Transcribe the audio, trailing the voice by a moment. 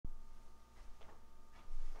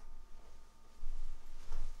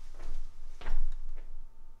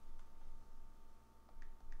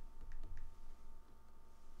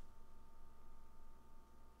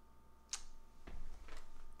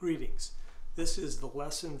Greetings. This is the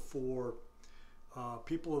lesson for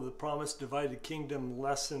People of the Promised Divided Kingdom,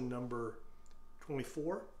 lesson number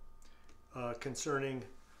 24, concerning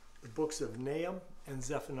the books of Nahum and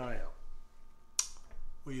Zephaniah.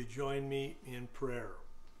 Will you join me in prayer?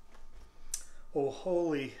 O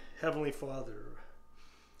holy Heavenly Father,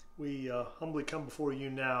 we humbly come before you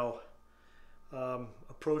now,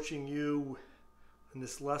 approaching you in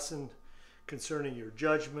this lesson concerning your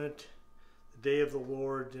judgment, the day of the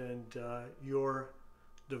Lord, and your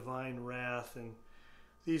divine wrath. And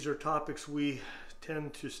these are topics we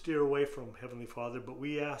tend to steer away from, Heavenly Father, but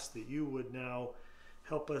we ask that you would now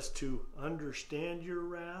help us to understand your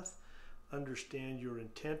wrath, understand your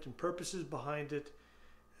intent and purposes behind it,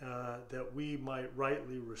 that we might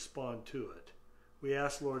rightly respond to it. We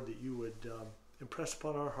ask, Lord, that you would impress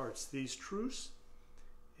upon our hearts these truths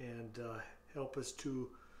and help us to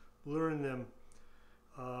learn them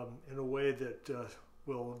in a way that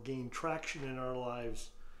will gain traction in our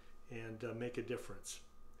lives and make a difference.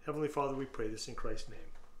 Heavenly Father, we pray this in Christ's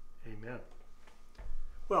name. Amen.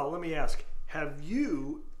 Well, let me ask, have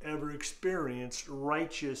you ever experienced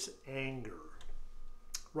righteous anger?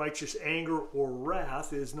 Righteous anger or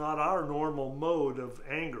wrath is not our normal mode of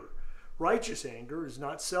anger. Righteous anger is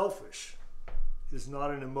not selfish. It is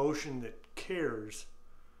not an emotion that cares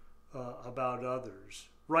about others.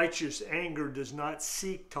 Righteous anger does not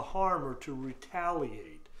seek to harm or to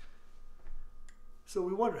retaliate. So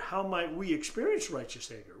we wonder, how might we experience righteous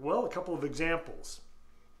anger? Well, a couple of examples.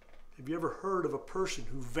 Have you ever heard of a person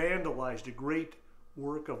who vandalized a great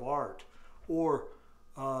work of art or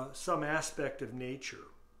some aspect of nature?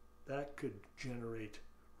 That could generate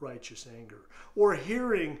righteous anger. Or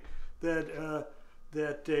hearing that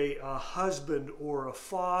a husband or a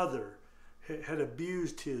father had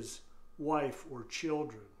abused his wife or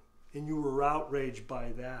children, and you were outraged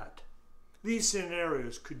by that. These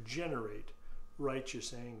scenarios could generate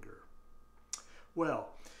righteous anger. Well,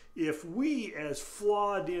 if we as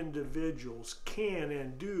flawed individuals can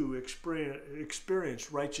and do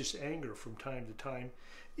experience righteous anger from time to time,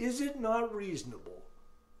 is it not reasonable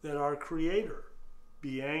that our Creator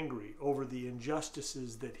be angry over the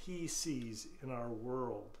injustices that he sees in our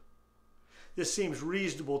world? This seems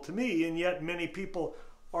reasonable to me, and yet many people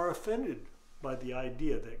are offended by the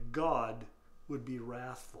idea that God would be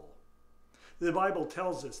wrathful. The Bible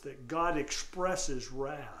tells us that God expresses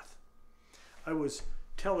wrath. I was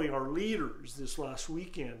telling our leaders this last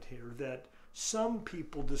weekend here that some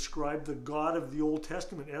people describe the God of the Old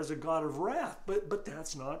Testament as a God of wrath, but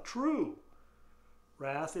that's not true.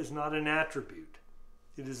 Wrath is not an attribute.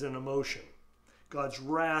 It is an emotion. God's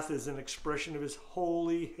wrath is an expression of his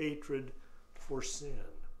holy hatred for sin.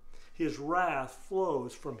 His wrath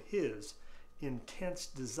flows from his intense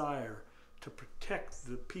desire to protect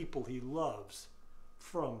the people he loves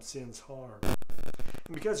from sin's harm.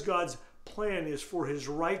 And because God's plan is for his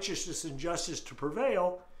righteousness and justice to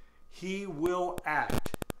prevail, he will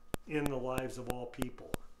act in the lives of all people,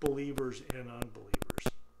 believers and unbelievers.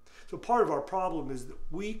 So part of our problem is that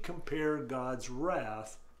we compare God's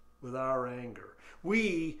wrath with our anger.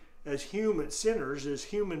 We, as human sinners, as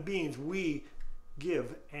human beings, we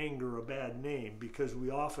give anger a bad name because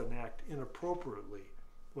we often act inappropriately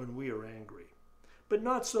when we are angry. But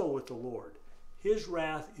not so with the Lord. His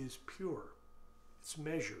wrath is pure, it's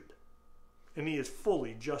measured, and he is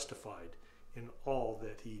fully justified in all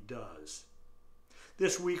that he does.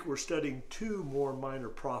 This week we're studying two more minor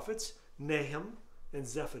prophets, Nahum and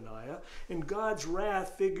Zephaniah, and God's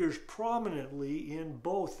wrath figures prominently in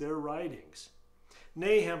both their writings.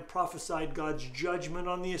 Nahum prophesied God's judgment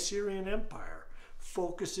on the Assyrian Empire,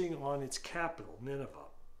 focusing on its capital, Nineveh.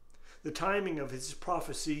 The timing of his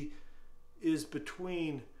prophecy is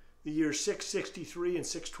between the years 663 and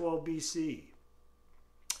 612 BC.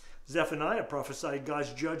 Zephaniah prophesied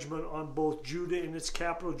God's judgment on both Judah and its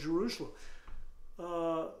capital, Jerusalem,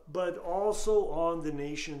 but also on the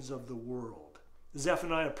nations of the world.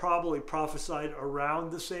 Zephaniah probably prophesied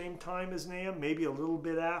around the same time as Nahum, maybe a little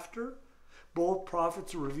bit after. Both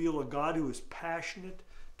prophets reveal a God who is passionate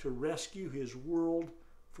to rescue his world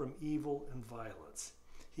from evil and violence.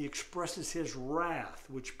 He expresses his wrath,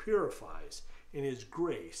 which purifies, and his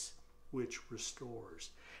grace, which restores.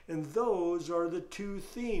 And those are the two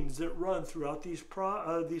themes that run throughout these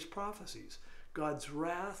prophecies: God's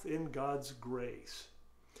wrath and God's grace.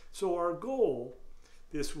 So our goal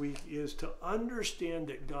this week is to understand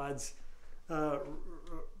that God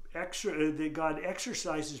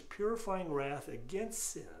exercises purifying wrath against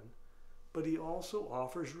sin, but he also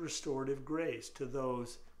offers restorative grace to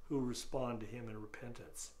those who respond to him in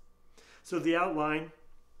repentance. So the outline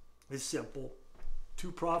is simple.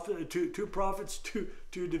 two prophets,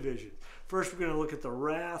 two divisions. First, we're going to look at the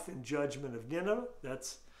wrath and judgment of Nineveh.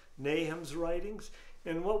 That's Nahum's writings.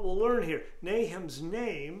 And what we'll learn here, Nahum's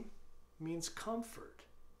name means comfort.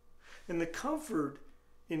 And the comfort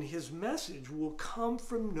in his message will come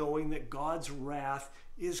from knowing that God's wrath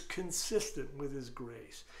is consistent with his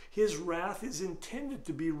grace. His wrath is intended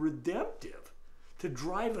to be redemptive, to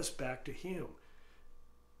drive us back to him.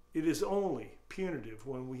 It is only punitive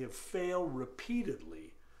when we have failed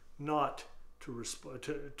repeatedly not to respond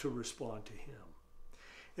to him.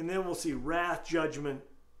 And then we'll see wrath, judgment,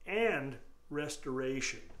 and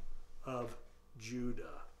restoration of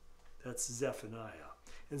Judah. That's Zephaniah.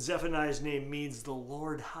 And Zephaniah's name means the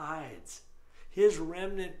Lord hides. His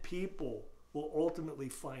remnant people will ultimately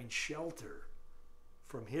find shelter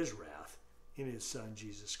from his wrath in his son,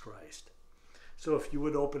 Jesus Christ. So if you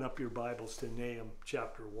would open up your Bibles to Nahum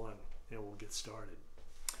chapter 1, and we'll get started.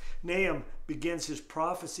 Nahum begins his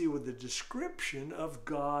prophecy with a description of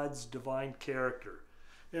God's divine character,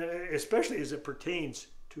 especially as it pertains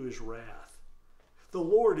to his wrath. The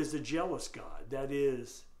Lord is a jealous God. That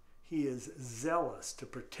is, he is zealous to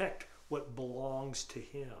protect what belongs to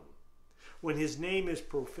him. When his name is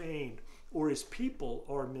profaned or his people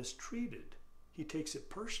are mistreated, he takes it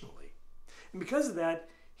personally. And because of that,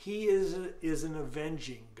 he is an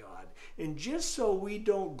avenging God. And just so we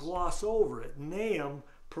don't gloss over it, Nahum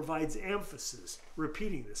provides emphasis,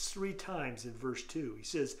 repeating this 3 times in verse 2. He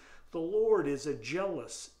says, the Lord is a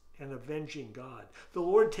jealous and avenging God. The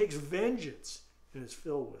Lord takes vengeance and is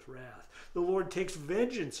filled with wrath. The Lord takes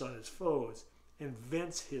vengeance on his foes and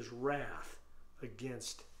vents his wrath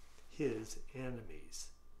against his enemies.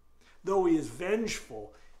 Though he is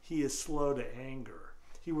vengeful, he is slow to anger.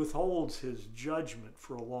 He withholds his judgment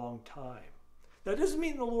for a long time. That doesn't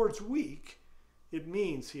mean the Lord's weak. It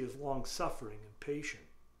means he is long-suffering and patient.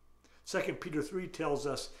 2 Peter 3 tells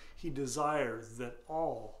us he desires that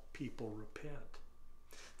all people repent.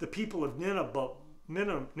 The people of Nineveh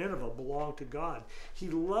belonged to God. He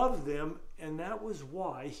loved them, and that was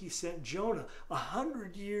why he sent Jonah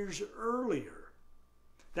 100 years earlier.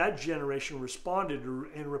 That generation responded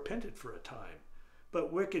and repented for a time,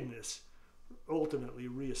 but wickedness ultimately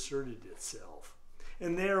reasserted itself.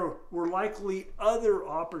 And there were likely other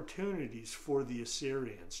opportunities for the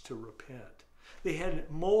Assyrians to repent. They had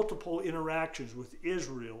multiple interactions with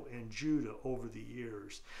Israel and Judah over the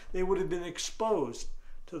years. They would have been exposed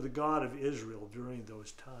to the God of Israel during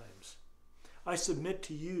those times. I submit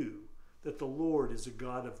to you that the Lord is a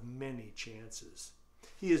God of many chances.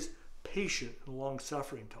 He is patient and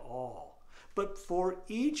long-suffering to all. But for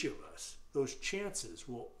each of us, those chances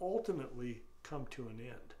will ultimately come to an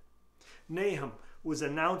end. Nahum was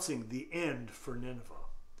announcing the end for Nineveh.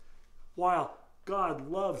 While God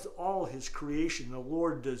loves all his creation, the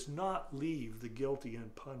Lord does not leave the guilty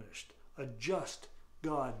unpunished. A just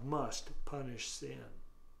God must punish sin.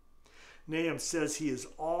 Nahum says he is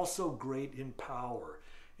also great in power,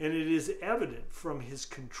 and it is evident from his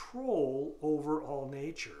control over all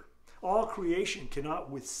nature. All creation cannot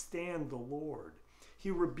withstand the Lord. He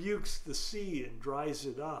rebukes the sea and dries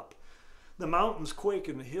it up. The mountains quake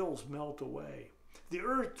and the hills melt away. The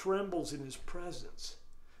earth trembles in his presence.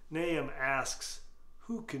 Nahum asks,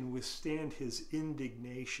 who can withstand his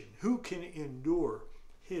indignation? Who can endure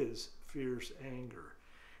his fierce anger?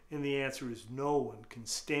 And the answer is no one can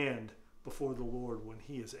stand before the Lord when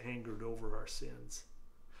he is angered over our sins.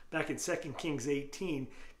 Back in 2 Kings 18,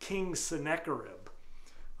 King Sennacherib,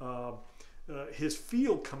 his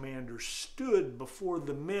field commander, stood before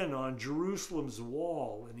the men on Jerusalem's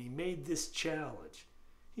wall, and he made this challenge.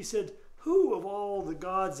 He said, who of all the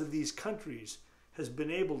gods of these countries has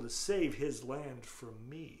been able to save his land from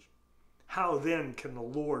me? How then can the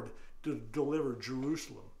Lord deliver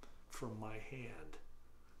Jerusalem from my hand?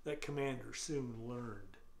 That commander soon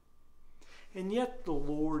learned. And yet the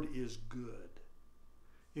Lord is good.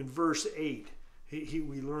 In verse 8,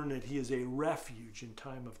 we learn that he is a refuge in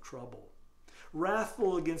time of trouble.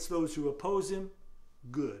 Wrathful against those who oppose him,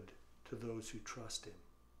 good to those who trust him.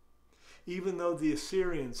 Even though the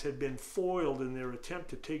Assyrians had been foiled in their attempt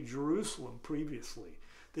to take Jerusalem previously,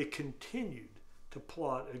 they continued to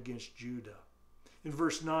plot against Judah. In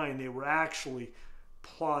verse 9, they were actually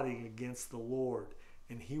plotting against the Lord,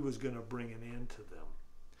 and he was going to bring an end to them.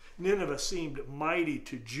 Nineveh seemed mighty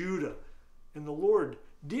to Judah, and the Lord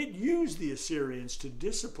did use the Assyrians to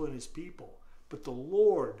discipline his people, but the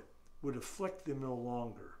Lord would afflict them no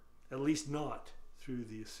longer, at least not through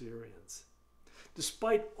the Assyrians.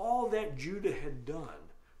 Despite all that Judah had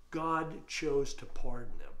done, God chose to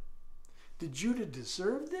pardon them. Did Judah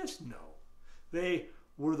deserve this? No. They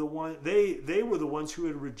were they were the ones who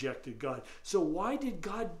had rejected God. So why did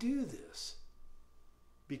God do this?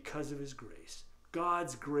 Because of his grace.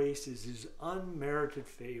 God's grace is his unmerited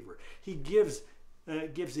favor. He gives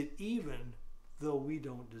it even though we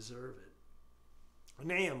don't deserve it.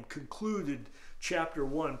 Nahum concluded chapter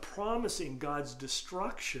 1 promising God's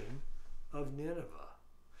destruction of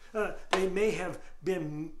Nineveh. They may have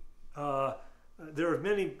been there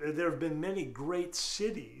have been many great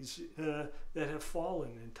cities that have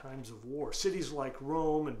fallen in times of war. Cities like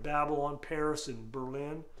Rome and Babylon, Paris and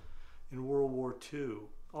Berlin in World War II.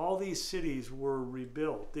 All these cities were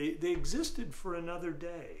rebuilt. They existed for another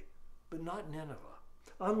day, but not Nineveh.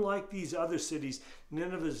 Unlike these other cities,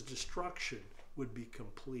 Nineveh's destruction would be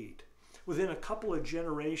complete. Within a couple of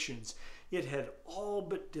generations, it had all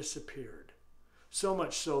but disappeared. So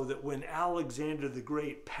much so that when Alexander the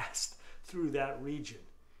Great passed through that region,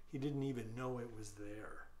 he didn't even know it was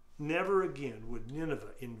there. Never again would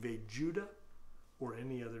Nineveh invade Judah or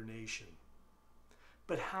any other nation.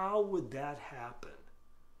 But how would that happen?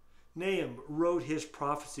 Nahum wrote his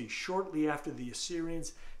prophecy shortly after the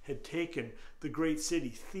Assyrians had taken the great city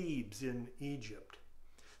Thebes in Egypt.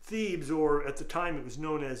 Thebes, or at the time it was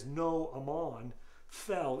known as No Ammon,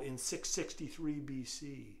 fell in 663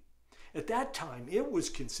 BC. At that time, it was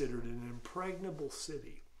considered an impregnable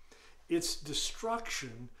city. Its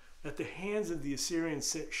destruction at the hands of the Assyrians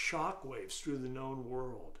sent shockwaves through the known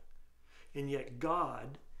world. And yet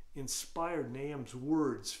God inspired Nahum's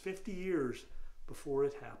words 50 years before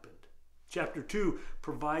it happened. Chapter 2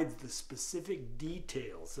 provides the specific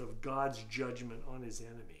details of God's judgment on his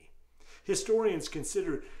enemy. Historians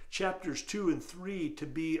consider chapters 2 and 3 to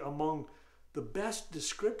be among the best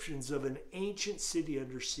descriptions of an ancient city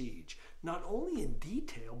under siege, not only in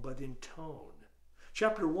detail but in tone.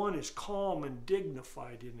 Chapter 1 is calm and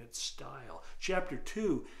dignified in its style. Chapter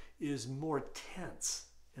 2 is more tense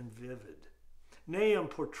and vivid. Nahum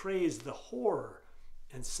portrays the horror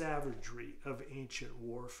and savagery of ancient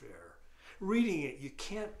warfare. Reading it, you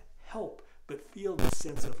can't help but feel the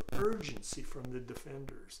sense of urgency from the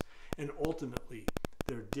defenders and ultimately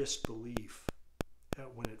their disbelief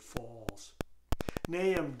when it falls.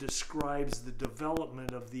 Nahum describes the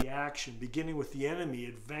development of the action, beginning with the enemy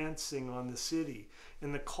advancing on the city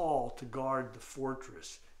and the call to guard the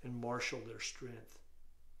fortress and marshal their strength.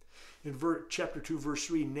 In chapter 2, verse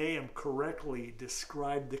 3, Nahum correctly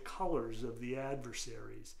described the colors of the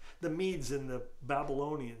adversaries. The Medes and the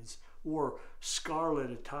Babylonians wore scarlet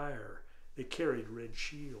attire. They carried red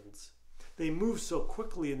shields. They moved so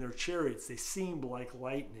quickly in their chariots they seemed like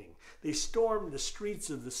lightning. They stormed the streets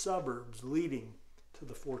of the suburbs leading to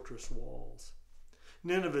the fortress walls.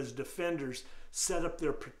 Nineveh's defenders set up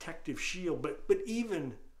their protective shield, but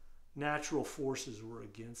even natural forces were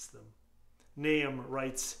against them. Nahum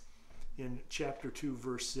writes in chapter 2,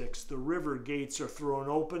 verse 6, the river gates are thrown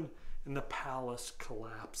open and the palace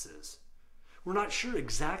collapses. We're not sure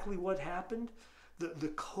exactly what happened.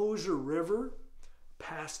 The Kosher River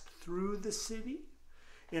passed through the city,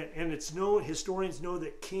 and it's known, historians know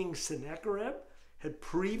that King Sennacherib had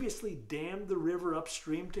previously dammed the river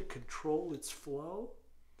upstream to control its flow.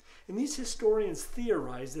 And these historians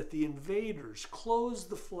theorize that the invaders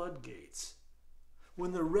closed the floodgates.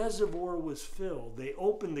 When the reservoir was filled, they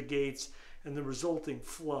opened the gates, and the resulting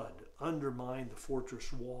flood undermined the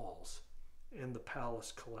fortress walls, and the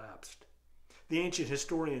palace collapsed. The ancient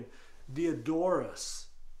historian Diodorus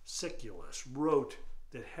Siculus wrote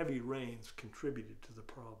that heavy rains contributed to the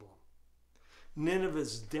problem.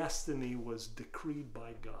 Nineveh's destiny was decreed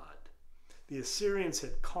by God. The Assyrians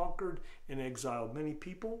had conquered and exiled many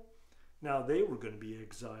people. Now they were going to be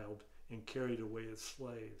exiled and carried away as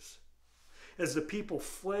slaves. As the people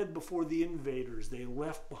fled before the invaders, they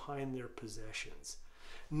left behind their possessions.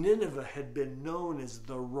 Nineveh had been known as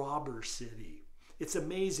the robber city. Its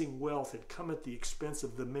amazing wealth had come at the expense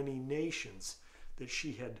of the many nations that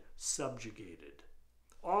she had subjugated.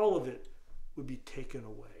 All of it would be taken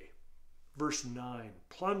away. Verse 9,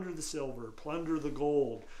 plunder the silver, plunder the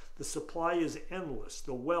gold. The supply is endless,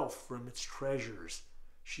 the wealth from its treasures.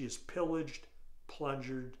 She is pillaged,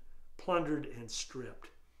 plundered, and stripped.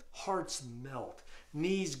 Hearts melt,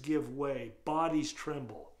 knees give way, bodies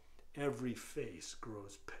tremble. Every face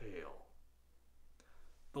grows pale.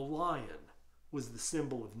 The lion was the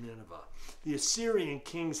symbol of Nineveh. The Assyrian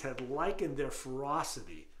kings had likened their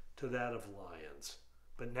ferocity to that of lions.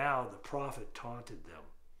 But now the prophet taunted them.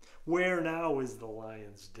 Where now is the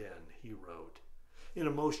lion's den, he wrote. In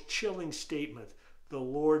a most chilling statement, the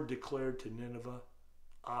Lord declared to Nineveh,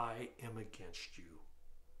 I am against you.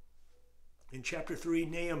 In chapter 3,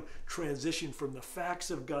 Nahum transitioned from the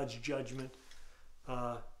facts of God's judgment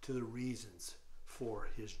to the reasons for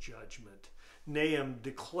his judgment. Nahum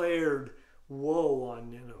declared woe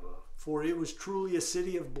on Nineveh, for it was truly a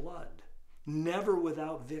city of blood, never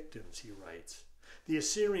without victims, he writes. The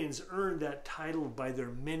Assyrians earned that title by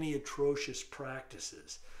their many atrocious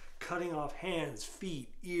practices, cutting off hands, feet,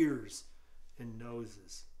 ears, and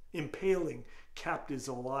noses, impaling captives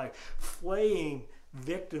alive, flaying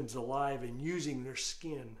victims alive, and using their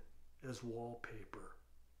skin as wallpaper.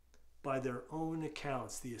 By their own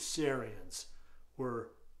accounts, the Assyrians were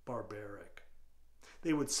barbaric.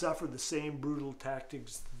 They would suffer the same brutal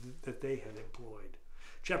tactics that they had employed.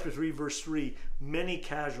 Chapter 3, verse 3, many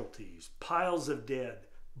casualties, piles of dead,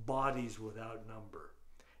 bodies without number.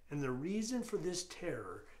 And the reason for this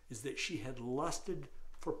terror is that she had lusted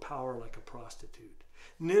for power like a prostitute.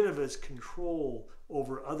 Nineveh's control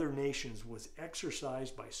over other nations was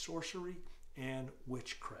exercised by sorcery and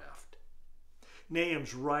witchcraft.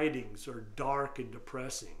 Nahum's writings are dark and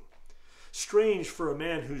depressing. Strange for a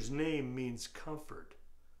man whose name means comfort.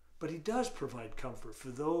 But he does provide comfort for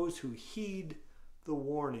those who heed the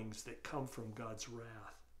warnings that come from God's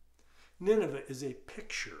wrath. Nineveh is a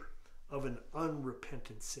picture of an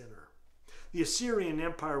unrepentant sinner. The Assyrian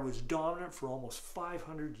Empire was dominant for almost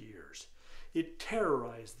 500 years. It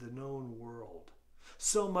terrorized the known world,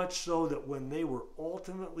 so much so that when they were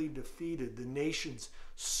ultimately defeated, the nations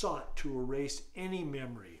sought to erase any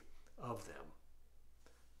memory of them.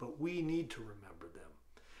 But we need to remember them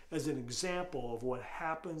as an example of what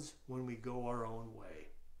happens when we go our own way.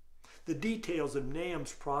 The details of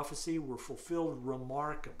Nahum's prophecy were fulfilled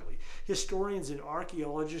remarkably. Historians and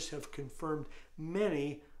archaeologists have confirmed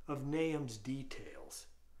many of Nahum's details.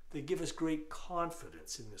 They give us great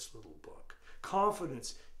confidence in this little book,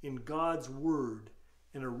 confidence in God's word,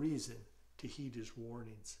 and a reason to heed his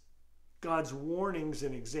warnings. God's warnings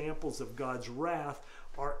and examples of God's wrath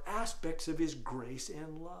are aspects of his grace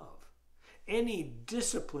and love. Any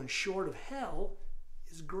discipline short of hell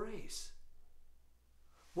is grace.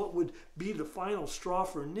 What would be the final straw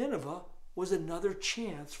for Nineveh was another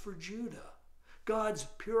chance for Judah. God's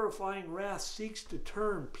purifying wrath seeks to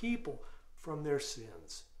turn people from their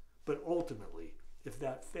sins. But ultimately, if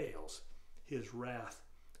that fails, his wrath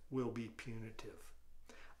will be punitive.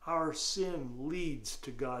 Our sin leads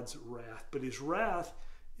to God's wrath, but his wrath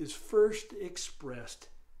is first expressed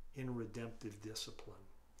in redemptive discipline.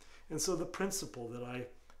 And so the principle that I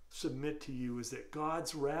submit to you is that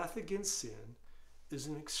God's wrath against sin is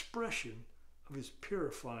an expression of his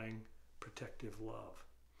purifying, protective love.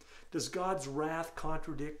 Does God's wrath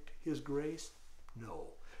contradict his grace?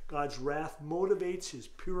 No. God's wrath motivates his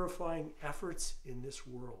purifying efforts in this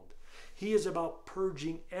world. He is about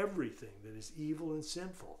purging everything that is evil and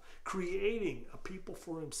sinful, creating a people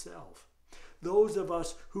for himself. Those of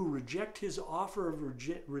us who reject his offer of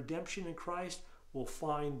redemption in Christ will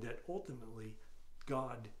find that ultimately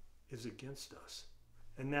God is against us.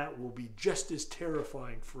 And that will be just as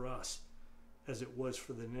terrifying for us as it was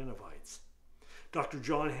for the Ninevites. Dr.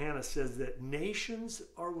 John Hanna says that nations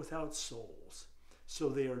are without souls, so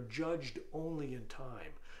they are judged only in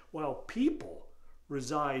time, while people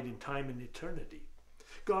reside in time and eternity.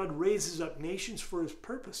 God raises up nations for his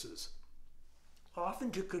purposes,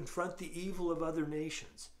 often to confront the evil of other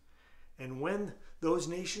nations. And when those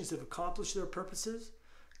nations have accomplished their purposes,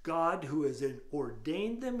 God, who has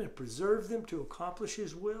ordained them and preserved them to accomplish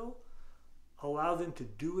his will, allow them to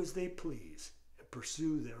do as they please and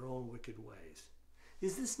pursue their own wicked ways.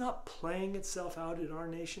 Is this not playing itself out in our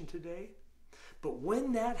nation today? But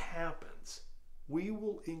when that happens, we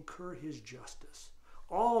will incur his justice.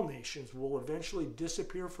 All nations will eventually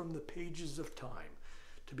disappear from the pages of time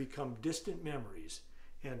to become distant memories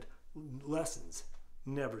and lessons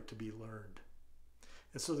never to be learned.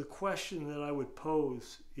 And so the question that I would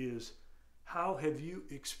pose is, how have you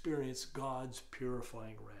experienced God's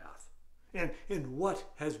purifying wrath? And what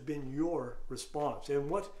has been your response? And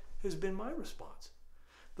what has been my response?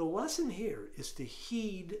 The lesson here is to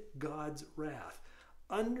heed God's wrath,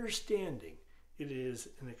 understanding it is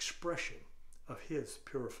an expression of his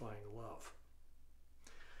purifying love.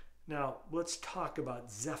 Now, let's talk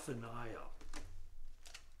about Zephaniah.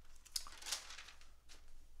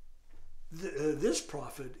 This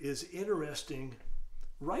prophet is interesting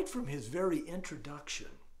right from his very introduction.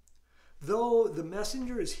 Though the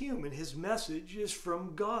messenger is human, his message is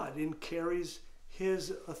from God and carries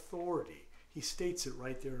his authority. He states it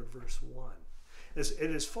right there in verse 1.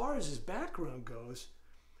 And as far as his background goes,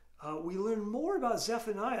 we learn more about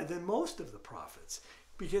Zephaniah than most of the prophets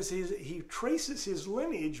because he traces his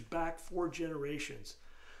lineage back 4 generations.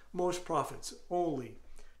 Most prophets only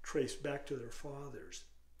trace back to their fathers.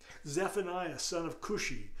 Zephaniah, son of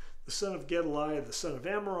Cushi, the son of Gedaliah, the son of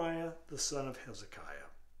Amariah, the son of Hezekiah.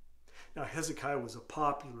 Now, Hezekiah was a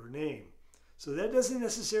popular name, so that doesn't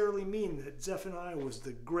necessarily mean that Zephaniah was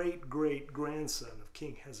the great-great-grandson of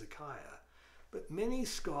King Hezekiah, but many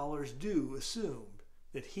scholars do assume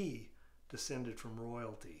that he descended from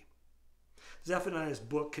royalty. Zephaniah's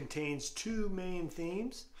book contains two main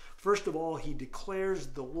themes. First of all, he declares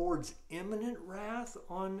the Lord's imminent wrath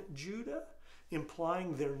on Judah,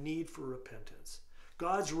 implying their need for repentance.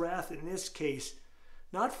 God's wrath in this case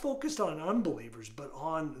not focused on unbelievers, but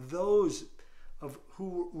on those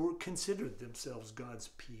who were considered themselves God's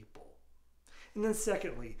people. And then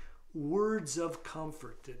secondly, words of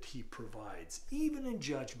comfort that he provides. Even in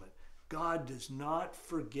judgment, God does not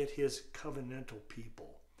forget his covenantal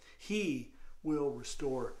people. He will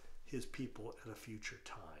restore his people at a future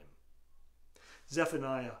time.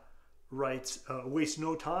 Zephaniah writes, wastes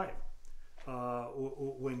no time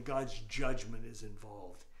when God's judgment is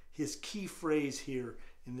involved. His key phrase here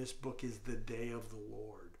in this book is the day of the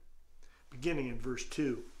Lord. Beginning in verse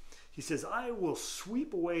 2, he says, I will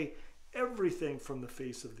sweep away everything from the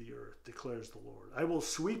face of the earth, declares the Lord. I will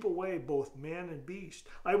sweep away both man and beast.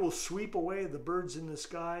 I will sweep away the birds in the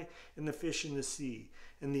sky and the fish in the sea,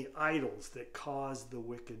 and the idols that cause the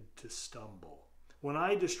wicked to stumble. When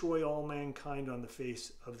I destroy all mankind on the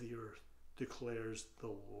face of the earth, declares the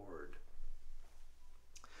Lord.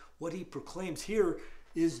 What he proclaims here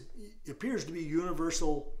appears to be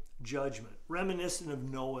universal judgment, reminiscent of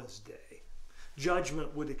Noah's day.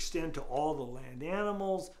 Judgment would extend to all the land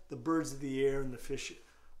animals, the birds of the air, and the fish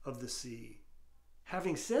of the sea.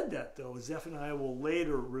 Having said that, though, Zephaniah will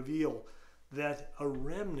later reveal that a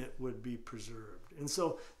remnant would be preserved. And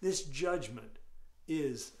so this judgment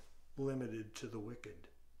is limited to the wicked.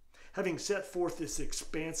 Having set forth this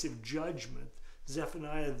expansive judgment,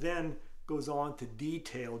 Zephaniah then goes on to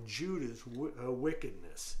detail Judah's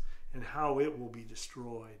wickedness and how it will be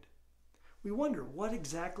destroyed. We wonder what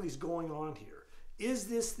exactly is going on here. Is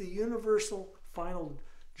this the universal final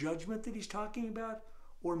judgment that he's talking about,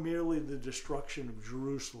 or merely the destruction of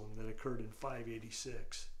Jerusalem that occurred in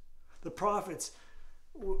 586? The prophets,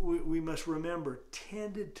 we must remember,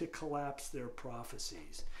 tended to collapse their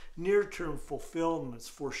prophecies. Near-term fulfillments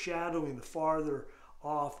foreshadowing the farther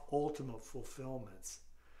off ultimate fulfillments.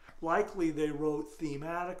 Likely they wrote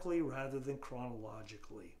thematically rather than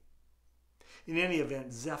chronologically. In any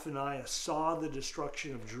event, Zephaniah saw the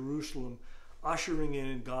destruction of Jerusalem ushering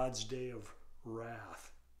in God's day of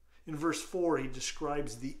wrath. In verse 4, he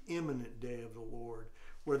describes the imminent day of the Lord,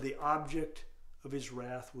 where the object of his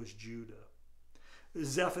wrath was Judah.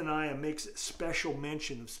 Zephaniah makes special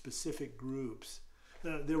mention of specific groups.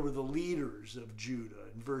 There were the leaders of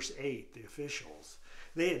Judah in verse 8, the officials.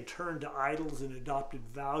 They had turned to idols and adopted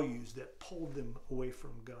values that pulled them away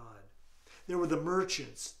from God. There were the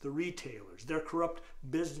merchants, the retailers. Their corrupt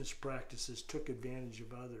business practices took advantage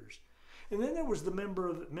of others. And then there was the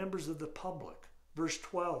members of the public. Verse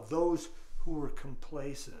 12, those who were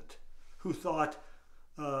complacent, who thought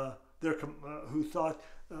the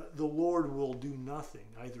Lord will do nothing,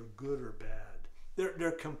 either good or bad.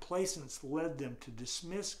 Their complacence led them to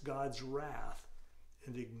dismiss God's wrath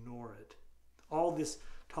and ignore it. All this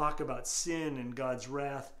talk about sin and God's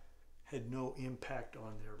wrath had no impact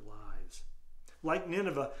on their lives. Like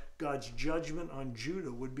Nineveh, God's judgment on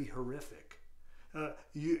Judah would be horrific.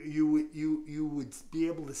 You would be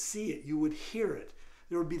able to see it. You would hear it.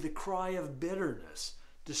 There would be the cry of bitterness,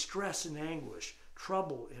 distress and anguish,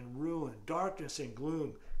 trouble and ruin, darkness and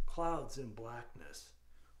gloom, clouds and blackness.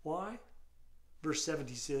 Why? Verse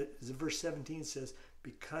 17 says,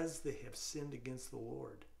 because they have sinned against the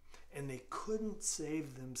Lord, and they couldn't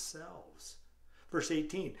save themselves. Verse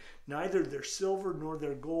 18, neither their silver nor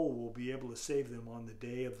their gold will be able to save them on the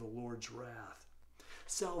day of the Lord's wrath.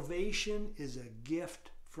 Salvation is a gift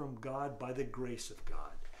from God by the grace of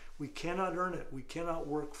God. We cannot earn it. We cannot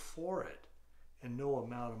work for it. And no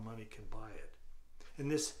amount of money can buy it.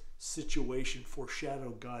 And this situation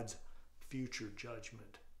foreshadowed God's future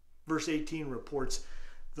judgment. Verse 18 reports,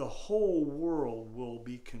 the whole world will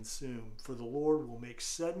be consumed, for the Lord will make a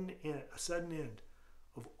sudden end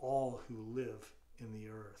of all who live in the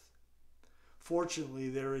earth. Fortunately,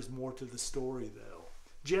 there is more to the story, though.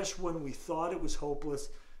 Just when we thought it was hopeless,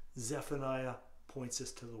 Zephaniah points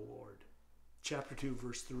us to the Lord. Chapter 2,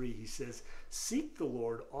 verse 3, he says, seek the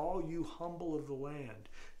Lord, all you humble of the land,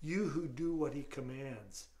 you who do what he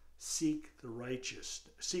commands. Seek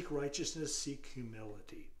righteousness, seek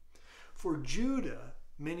humility. For Judah,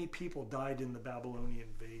 many people died in the Babylonian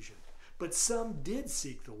invasion, but some did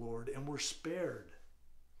seek the Lord and were spared.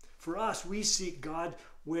 For us, we seek God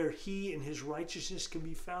where he and his righteousness can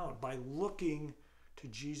be found by looking to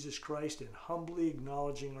Jesus Christ and humbly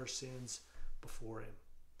acknowledging our sins before him.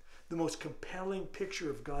 The most compelling picture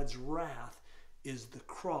of God's wrath is the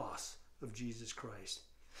cross of Jesus Christ.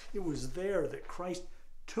 It was there that Christ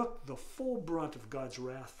took the full brunt of God's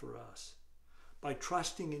wrath for us. By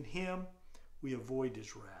trusting in him, we avoid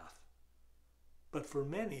his wrath. But for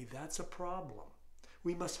many, that's a problem.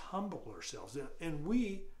 We must humble ourselves, and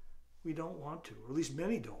we don't want to, or at least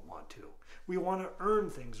many don't want to. We want to earn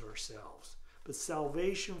things ourselves. But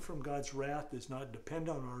salvation from God's wrath does not depend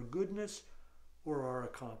on our goodness or our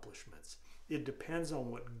accomplishments. It depends on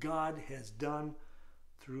what God has done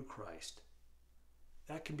through Christ.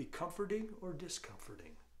 That can be comforting or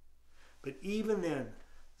discomforting. But even then,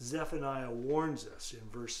 Zephaniah warns us in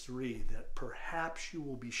verse 3 that perhaps you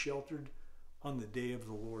will be sheltered on the day of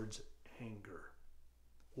the Lord's anger.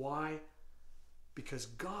 Why? Because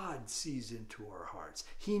God sees into our hearts.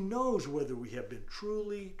 He knows whether we have been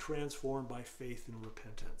truly transformed by faith and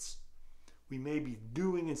repentance. We may be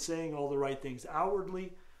doing and saying all the right things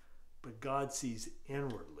outwardly, but God sees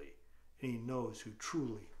inwardly, and he knows who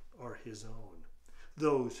truly are his own,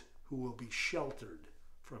 those who will be sheltered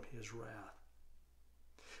from his wrath.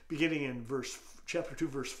 Beginning in chapter 2,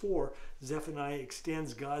 verse 4, Zephaniah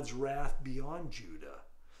extends God's wrath beyond Judah.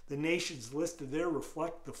 The nations listed there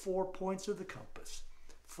reflect the 4 points of the compass: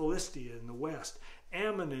 Philistia in the west,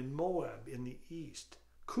 Ammon and Moab in the east,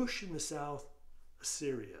 Cush in the south,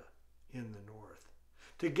 Assyria in the north.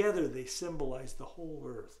 Together they symbolize the whole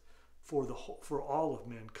earth, for all of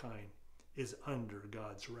mankind is under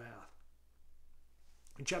God's wrath.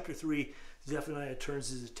 In chapter 3, Zephaniah turns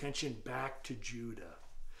his attention back to Judah.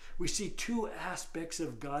 We see 2 aspects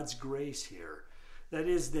of God's grace here. That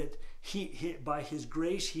is that by his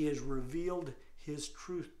grace, he has revealed his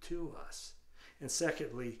truth to us. And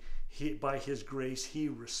secondly, by his grace, he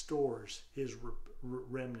restores his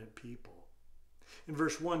remnant people. In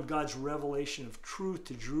verse 1, God's revelation of truth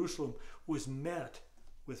to Jerusalem was met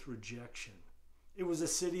with rejection. It was a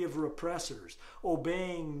city of repressors,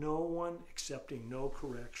 obeying no one, accepting no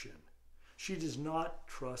correction. She does not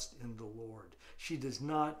trust in the Lord. She does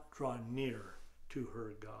not draw near to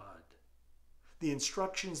her God. The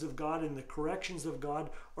instructions of God and the corrections of God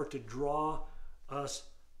are to draw us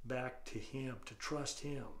back to him, to trust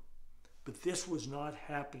him. But this was not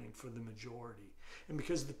happening for the majority. And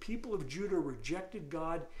because the people of Judah rejected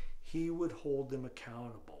God, he would hold them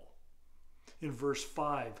accountable. In verse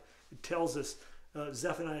 5, it tells us,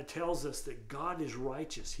 Zephaniah tells us that God is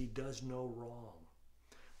righteous. He does no wrong.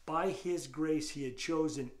 By his grace, he had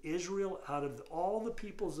chosen Israel out of all the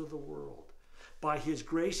peoples of the world. By his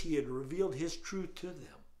grace, he had revealed his truth to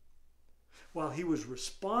them. While he was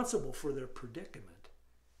responsible for their predicament,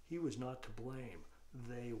 he was not to blame.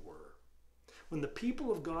 They were. When the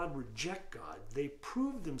people of God reject God, they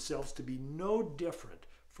prove themselves to be no different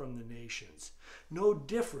from the nations, no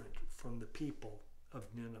different from the people of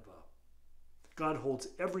Nineveh. God holds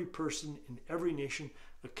every person in every nation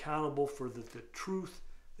accountable for the truth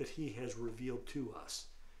that he has revealed to us,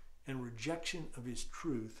 and rejection of his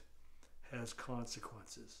truth has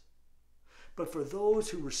consequences. But for those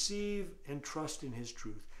who receive and trust in his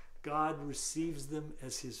truth, God receives them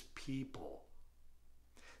as his people.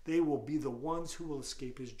 They will be the ones who will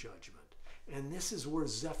escape his judgment. And this is where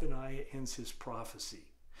Zephaniah ends his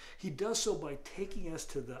prophecy. He does so by taking us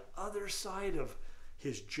to the other side of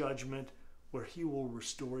his judgment, where he will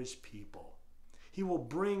restore his people. He will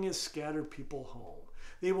bring his scattered people home.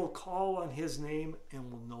 They will call on his name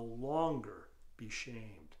and will no longer be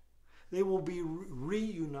shamed. They will be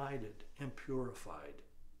reunited and purified.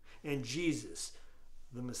 And Jesus,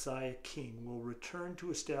 the Messiah King, will return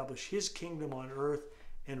to establish his kingdom on earth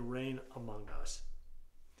and reign among us.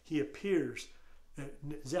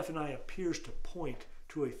 Zephaniah appears to point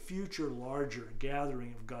to a future larger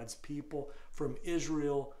gathering of God's people from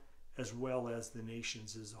Israel as well as the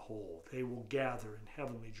nations as a whole. They will gather in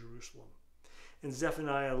heavenly Jerusalem. And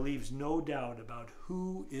Zephaniah leaves no doubt about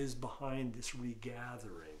who is behind this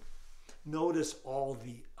regathering. Notice all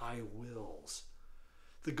the I wills.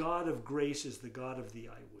 The God of grace is the God of the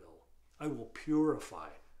I will. I will purify,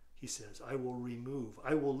 he says. I will remove.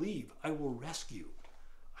 I will leave. I will rescue.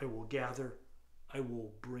 I will gather. I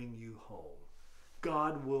will bring you home.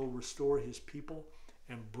 God will restore his people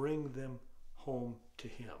and bring them home to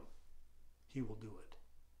him. He will do it.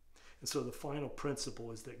 And so the final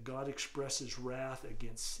principle is that God expresses wrath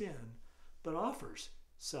against sin, but offers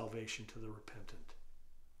salvation to the repentant.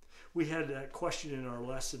 We had that question in our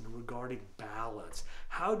lesson regarding balance.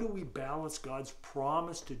 How do we balance God's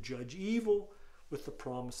promise to judge evil with the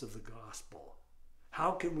promise of the gospel?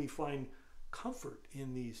 How can we find comfort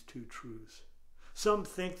in these two truths? Some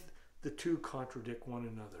think the two contradict one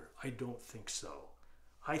another. I don't think so.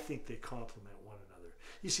 I think they complement one another.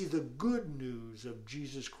 You see, the good news of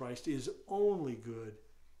Jesus Christ is only good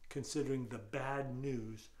considering the bad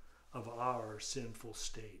news of our sinful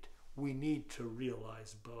state. We need to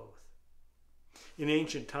realize both. In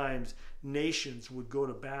ancient times, nations would go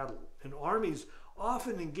to battle, and armies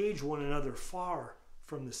often engaged one another far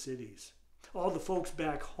from the cities. All the folks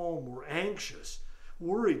back home were anxious,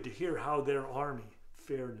 worried to hear how their army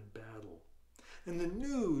fared in battle. And the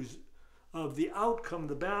news of the outcome of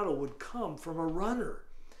the battle would come from a runner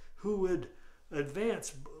who would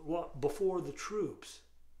advance before the troops.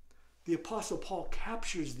 The Apostle Paul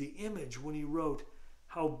captures the image when he wrote,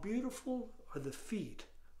 "How beautiful are the feet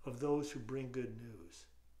of those who bring good news."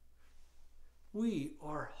 We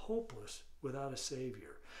are hopeless without a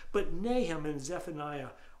Savior. But Nahum and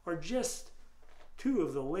Zephaniah are just two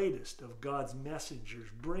of the latest of God's messengers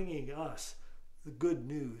bringing us the good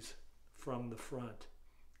news from the front.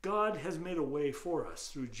 God has made a way for us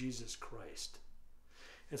through Jesus Christ.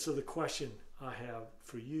 And so the question I have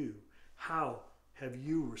for you, how have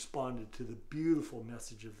you responded to the beautiful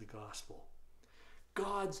message of the gospel?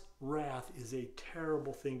 God's wrath is a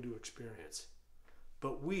terrible thing to experience,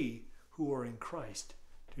 but we who are in Christ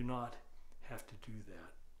do not have to do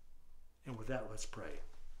that. And with that, let's pray.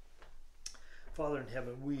 Father in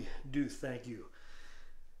heaven, we do thank you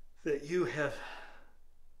that you have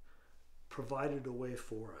provided a way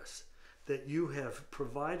for us, that you have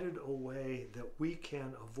provided a way that we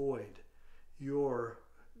can avoid your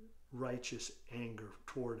righteous anger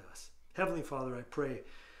toward us. Heavenly Father, I pray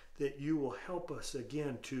that you will help us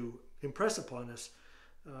again to impress upon us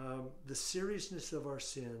the seriousness of our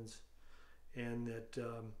sins, and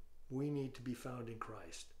that we need to be found in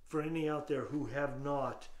Christ. For any out there who have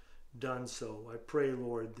not done so, I pray,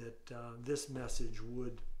 Lord, that this message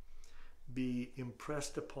would be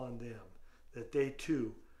impressed upon them, that they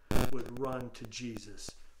too would run to Jesus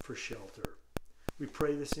for shelter. We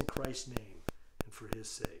pray this in Christ's name and for his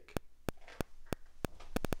sake.